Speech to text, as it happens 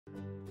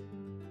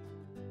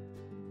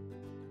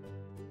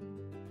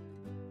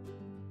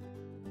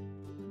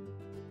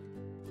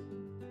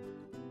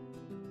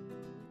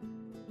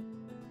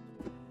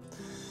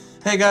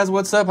Hey guys,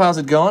 what's up? How's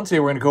it going?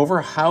 Today we're going to go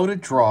over how to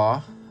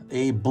draw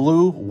a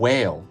blue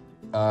whale.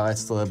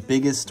 It's the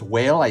biggest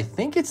whale. I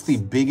think it's the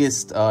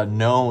biggest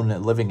known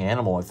living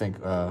animal, I think,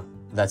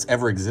 that's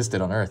ever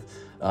existed on Earth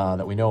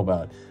that we know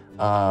about.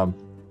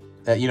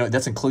 You know,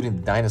 that's including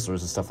the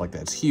dinosaurs and stuff like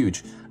that. It's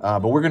huge.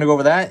 But we're going to go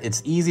over that.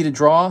 It's easy to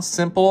draw,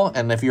 simple,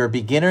 and if you're a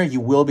beginner, you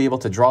will be able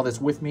to draw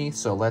this with me.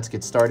 So let's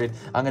get started.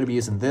 I'm going to be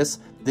using this.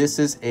 This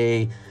is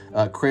a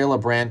Crayola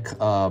brand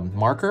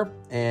marker,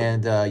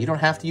 and you don't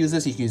have to use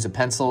this. You can use a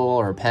pencil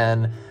or a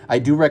pen. I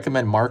do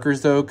recommend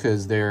markers though,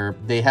 because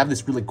they have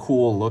this really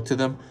cool look to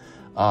them.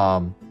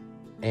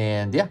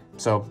 And yeah,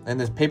 so, and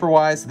this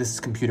paper-wise, this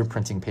is computer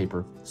printing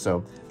paper.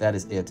 So that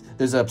is it.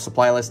 There's a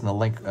supply list in the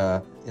link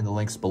in the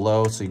links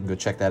below, so you can go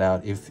check that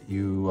out if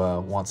you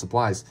want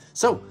supplies.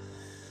 So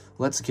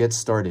let's get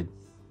started.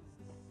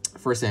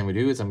 First thing I'm gonna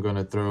do is I'm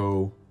gonna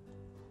throw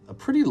a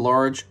pretty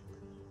large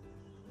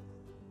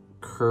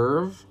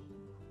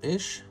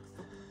curve-ish,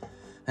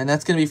 and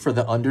that's gonna be for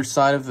the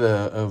underside of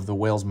the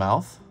whale's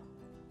mouth.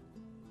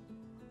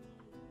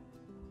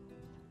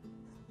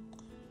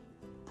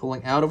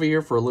 Pulling out over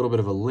here for a little bit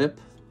of a lip,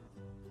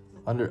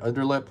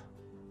 under lip.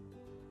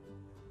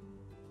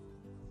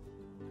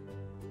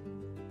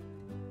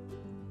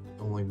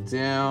 Going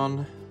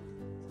down.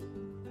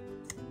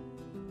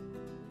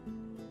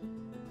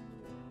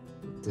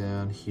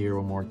 Down here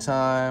one more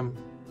time.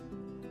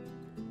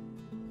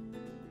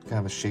 Kind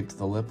of a shape to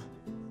the lip.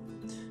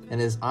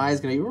 And his eye is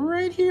gonna be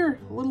right here.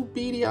 A little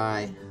beady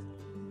eye.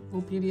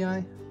 Little beady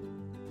eye.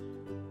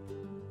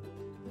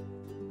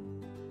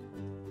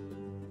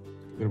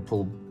 I'm gonna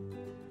pull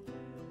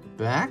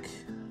back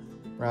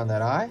around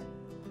that eye,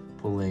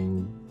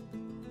 pulling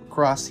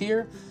across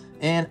here,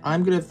 and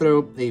I'm gonna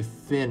throw a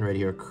fin right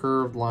here, a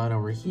curved line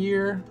over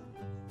here,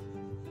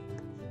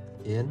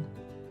 in,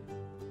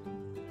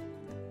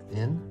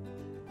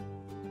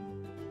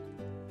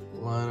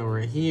 line over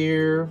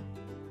here,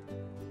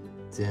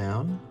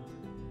 down.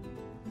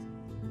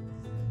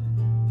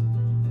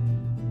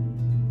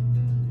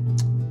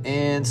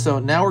 And so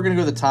now we're gonna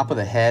go to the top of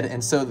the head.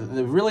 And so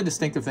the really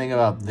distinctive thing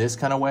about this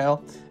kind of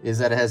whale is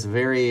that it has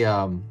very,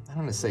 I don't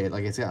want to say it,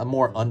 like it's got a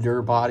more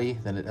underbody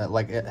than it,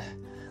 like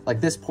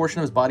this portion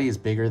of his body is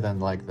bigger than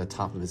like the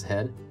top of his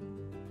head.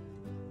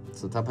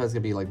 So the top of his head's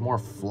gonna be like more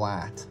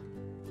flat.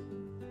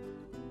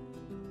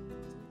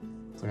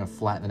 So I'm gonna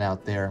flatten it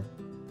out there.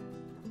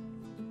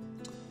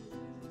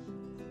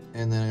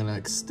 And then I'm gonna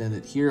extend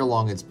it here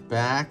along its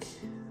back,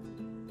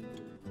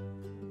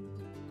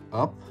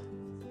 up.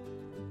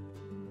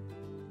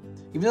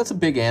 Even though it's a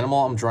big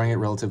animal, I'm drawing it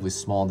relatively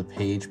small on the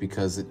page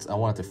because I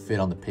want it to fit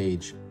on the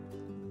page.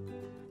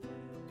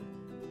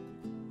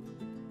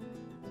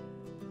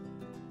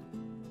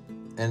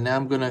 And now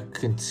I'm gonna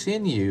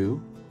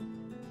continue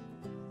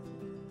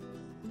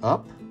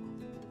up,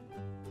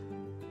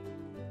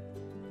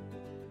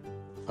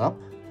 up,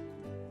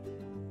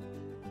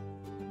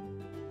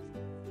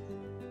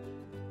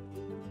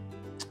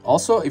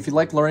 also, if you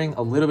like learning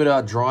a little bit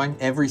about drawing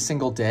every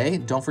single day,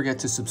 don't forget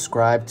to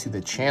subscribe to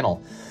the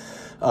channel.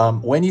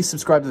 When you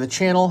subscribe to the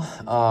channel,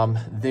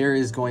 there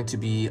is going to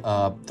be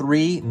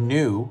 3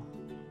 new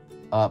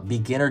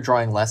beginner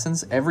drawing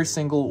lessons every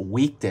single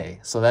weekday.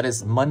 So that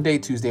is Monday,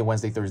 Tuesday,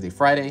 Wednesday, Thursday,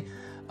 Friday.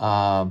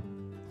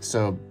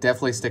 So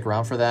definitely stick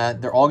around for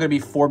that. They're all going to be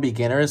for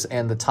beginners,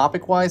 and the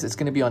topic-wise, it's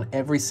going to be on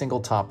every single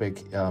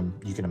topic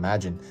you can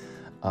imagine.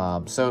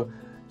 So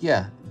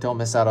yeah, don't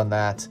miss out on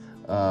that.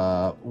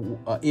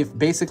 If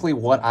basically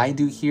what I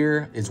do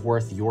here is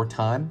worth your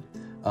time,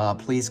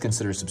 please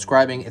consider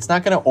subscribing. It's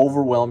not going to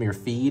overwhelm your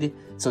feed.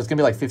 So it's going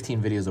to be like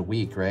 15 videos a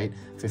week, right?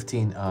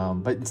 15,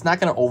 but it's not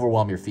going to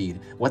overwhelm your feed.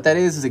 What that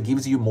is it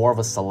gives you more of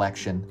a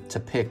selection to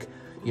pick,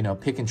 you know,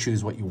 pick and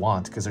choose what you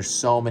want, because there's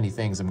so many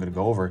things I'm going to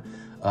go over,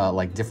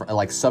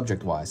 like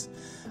subject wise.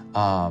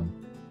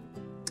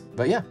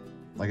 But yeah,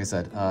 like I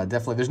said,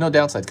 definitely there's no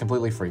downside,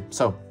 completely free.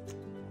 So,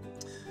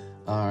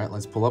 all right,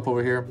 let's pull up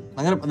over here.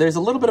 There's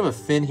a little bit of a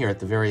fin here at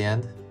the very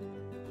end.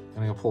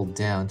 I'm going to pull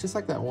down just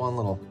like that one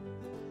little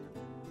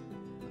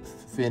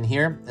fin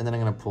here, and then I'm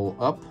going to pull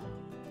up,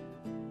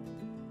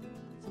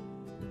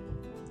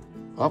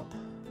 up,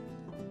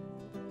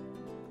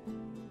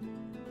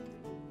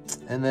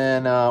 and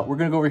then we're going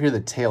to go over here to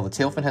the tail. The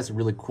tail fin has a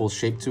really cool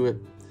shape to it,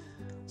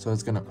 so I'm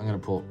going to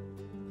pull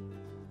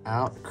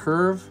out,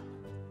 curve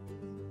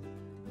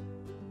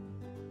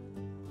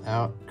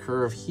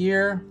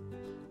here,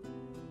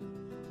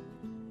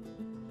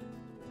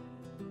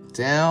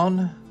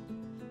 down,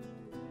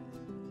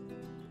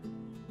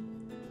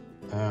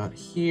 out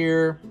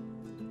here,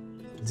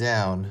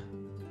 down.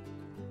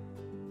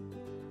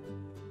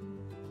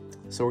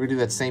 So we're gonna do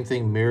that same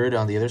thing mirrored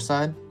on the other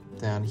side.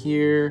 Down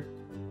here.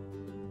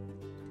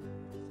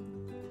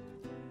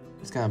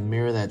 Just kind of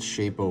mirror that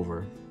shape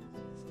over.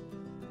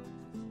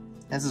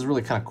 This is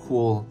really kind of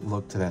cool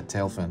look to that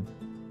tail fin.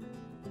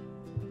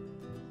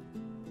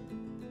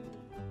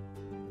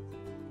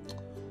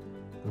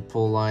 I'm gonna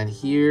pull a line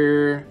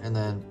here and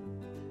then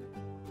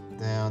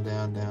down,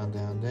 down, down,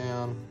 down,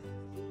 down.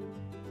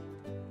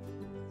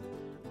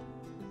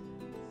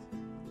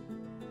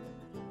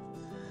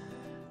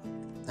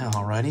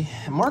 Alrighty,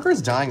 marker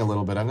is dying a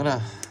little bit. I'm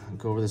gonna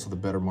go over this with a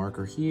better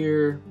marker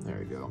here. There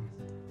we go.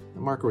 The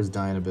marker was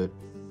dying a bit.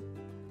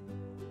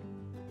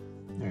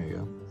 There you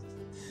go.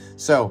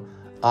 So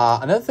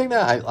another thing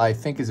that I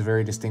think is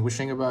very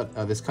distinguishing about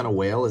this kind of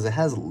whale is it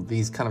has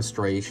these kind of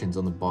striations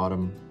on the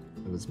bottom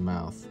of its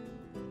mouth.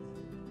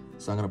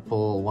 So I'm gonna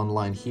pull one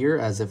line here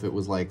as if it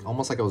was like,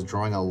 almost like I was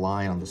drawing a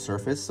line on the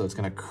surface. So it's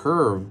gonna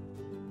curve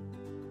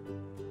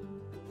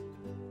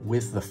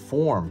with the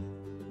form.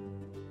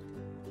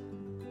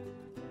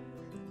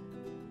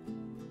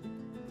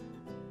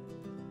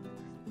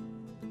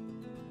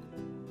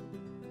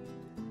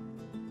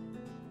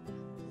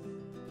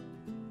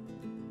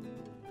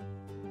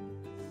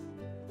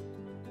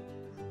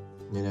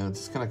 You know, it's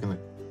just kind of going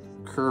to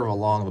curve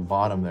along the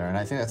bottom there. And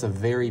I think that's a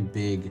very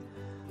big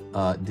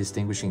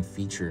distinguishing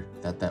feature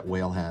that that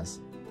whale has.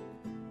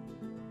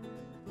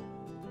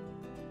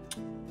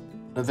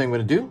 Another thing I'm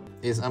going to do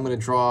is I'm going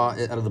to draw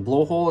it out of the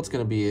blowhole. It's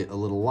going to be a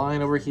little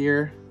line over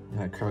here. I'm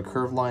going to have a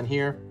curved line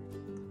here.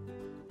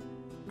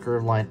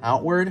 Curved line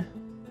outward.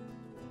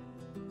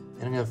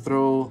 And I'm going to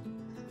throw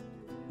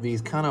these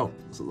kind of,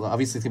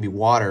 obviously it's going to be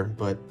water,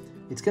 but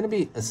it's going to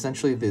be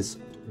essentially this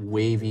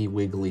wavy,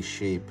 wiggly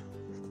shape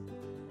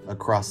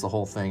across the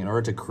whole thing in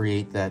order to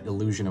create that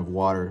illusion of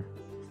water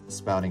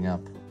spouting up.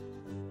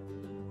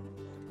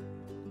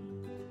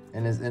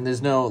 And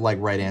there's no like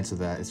right answer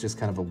to that. It's just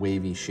kind of a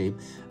wavy shape.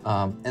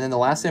 And then the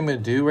last thing I'm going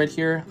to do right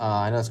here,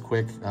 I know it's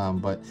quick,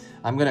 but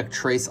I'm going to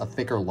trace a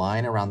thicker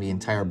line around the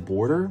entire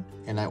border.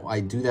 And I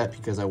do that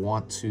because I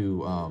want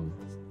to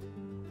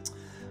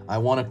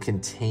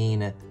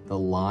contain the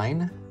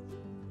line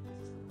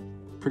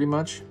pretty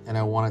much, and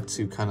I want it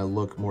to kind of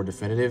look more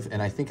definitive,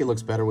 and I think it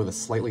looks better with a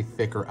slightly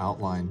thicker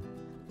outline.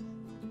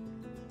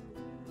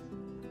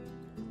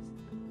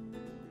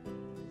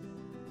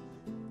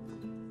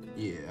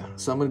 Yeah,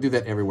 so I'm gonna do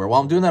that everywhere.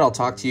 While I'm doing that, I'll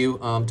talk to you.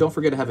 Don't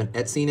forget to have an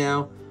Etsy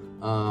now.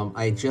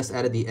 I just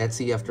added the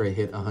Etsy after I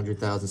hit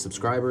 100,000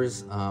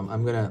 subscribers.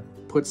 I'm gonna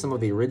put some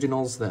of the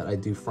originals that I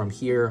do from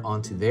here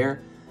onto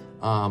there.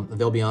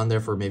 They'll be on there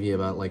for maybe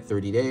about like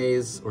 30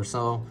 days or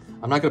so.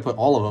 I'm not gonna put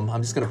all of them.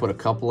 I'm just gonna put a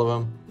couple of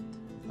them.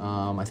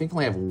 I think I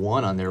only have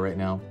one on there right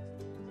now,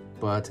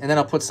 and then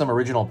I'll put some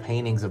original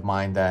paintings of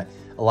mine that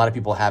a lot of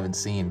people haven't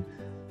seen,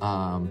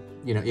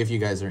 you know, if you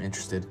guys are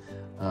interested.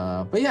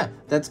 But yeah,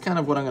 that's kind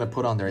of what I'm going to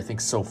put on there, I think,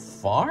 so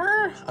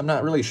far. I'm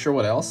not really sure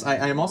what else.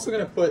 I am also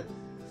going to put,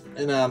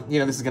 and you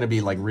know, this is going to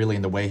be like really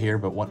in the way here,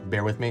 but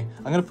bear with me.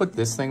 I'm going to put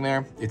this thing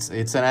there. It's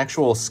an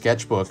actual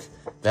sketchbook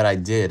that I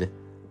did,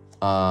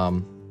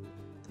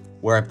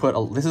 where I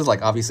put, this is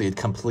like obviously a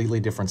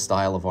completely different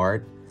style of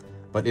art.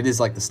 But it is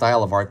like the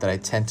style of art that I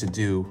tend to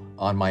do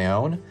on my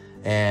own,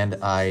 and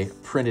I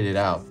printed it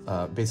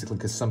out basically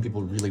because some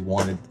people really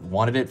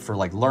wanted it for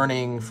like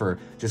learning, for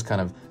just kind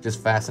of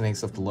fascinating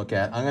stuff to look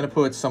at. I'm gonna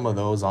put some of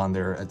those on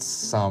there at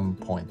some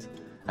point.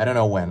 I don't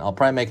know when. I'll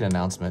probably make an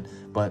announcement,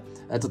 but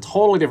it's a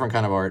totally different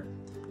kind of art.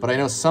 But I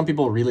know some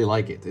people really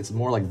like it. It's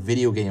more like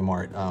video game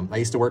art. I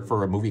used to work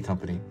for a movie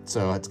company,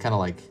 so it's kind of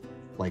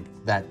like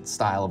that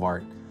style of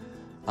art.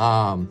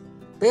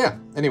 But yeah,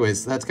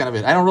 anyways, that's kind of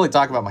it. I don't really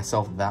talk about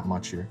myself that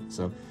much here,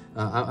 so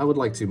I would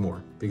like to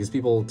more, because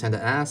people tend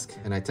to ask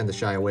and I tend to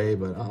shy away,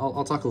 but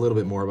I'll talk a little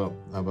bit more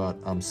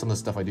about some of the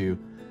stuff I do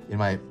in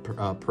my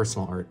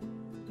personal art.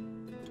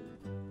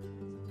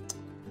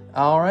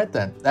 All right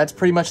then, that's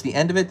pretty much the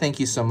end of it. Thank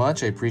you so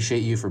much. I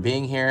appreciate you for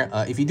being here.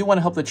 If you do want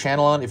to help the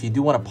channel out, if you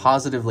do want to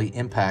positively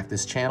impact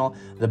this channel,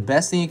 the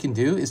best thing you can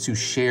do is to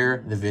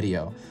share the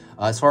video.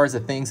 As far as the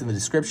things in the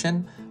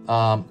description,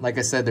 like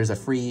I said, there's a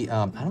free,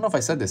 I don't know if I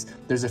said this,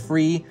 there's a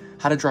free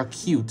How to Draw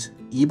Cute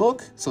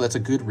ebook. So that's a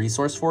good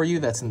resource for you.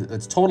 That's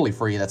totally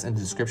free. That's in the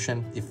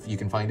description if you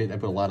can find it. I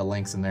put a lot of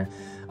links in there.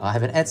 I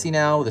have an Etsy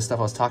now with the stuff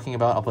I was talking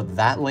about. I'll put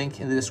that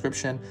link in the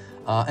description.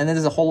 And then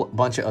there's a whole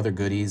bunch of other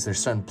goodies. There's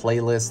certain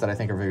playlists that I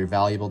think are very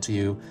valuable to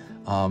you.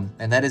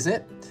 And that is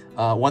it.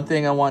 One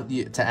thing I want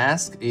you to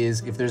ask is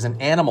if there's an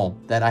animal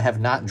that I have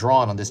not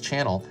drawn on this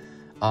channel,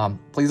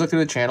 please look through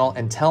the channel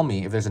and tell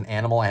me if there's an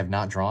animal I have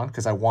not drawn,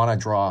 because I want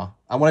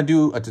to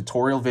do a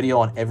tutorial video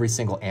on every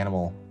single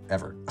animal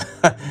ever.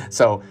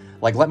 So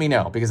like, let me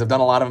know, because I've done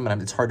a lot of them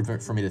and it's hard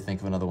for me to think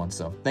of another one.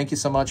 So thank you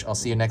so much. I'll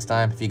see you next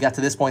time. If you got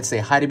to this point, say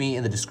hi to me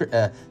in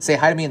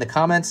the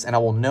comments, and I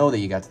will know that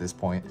you got to this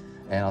point,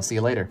 and I'll see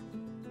you later.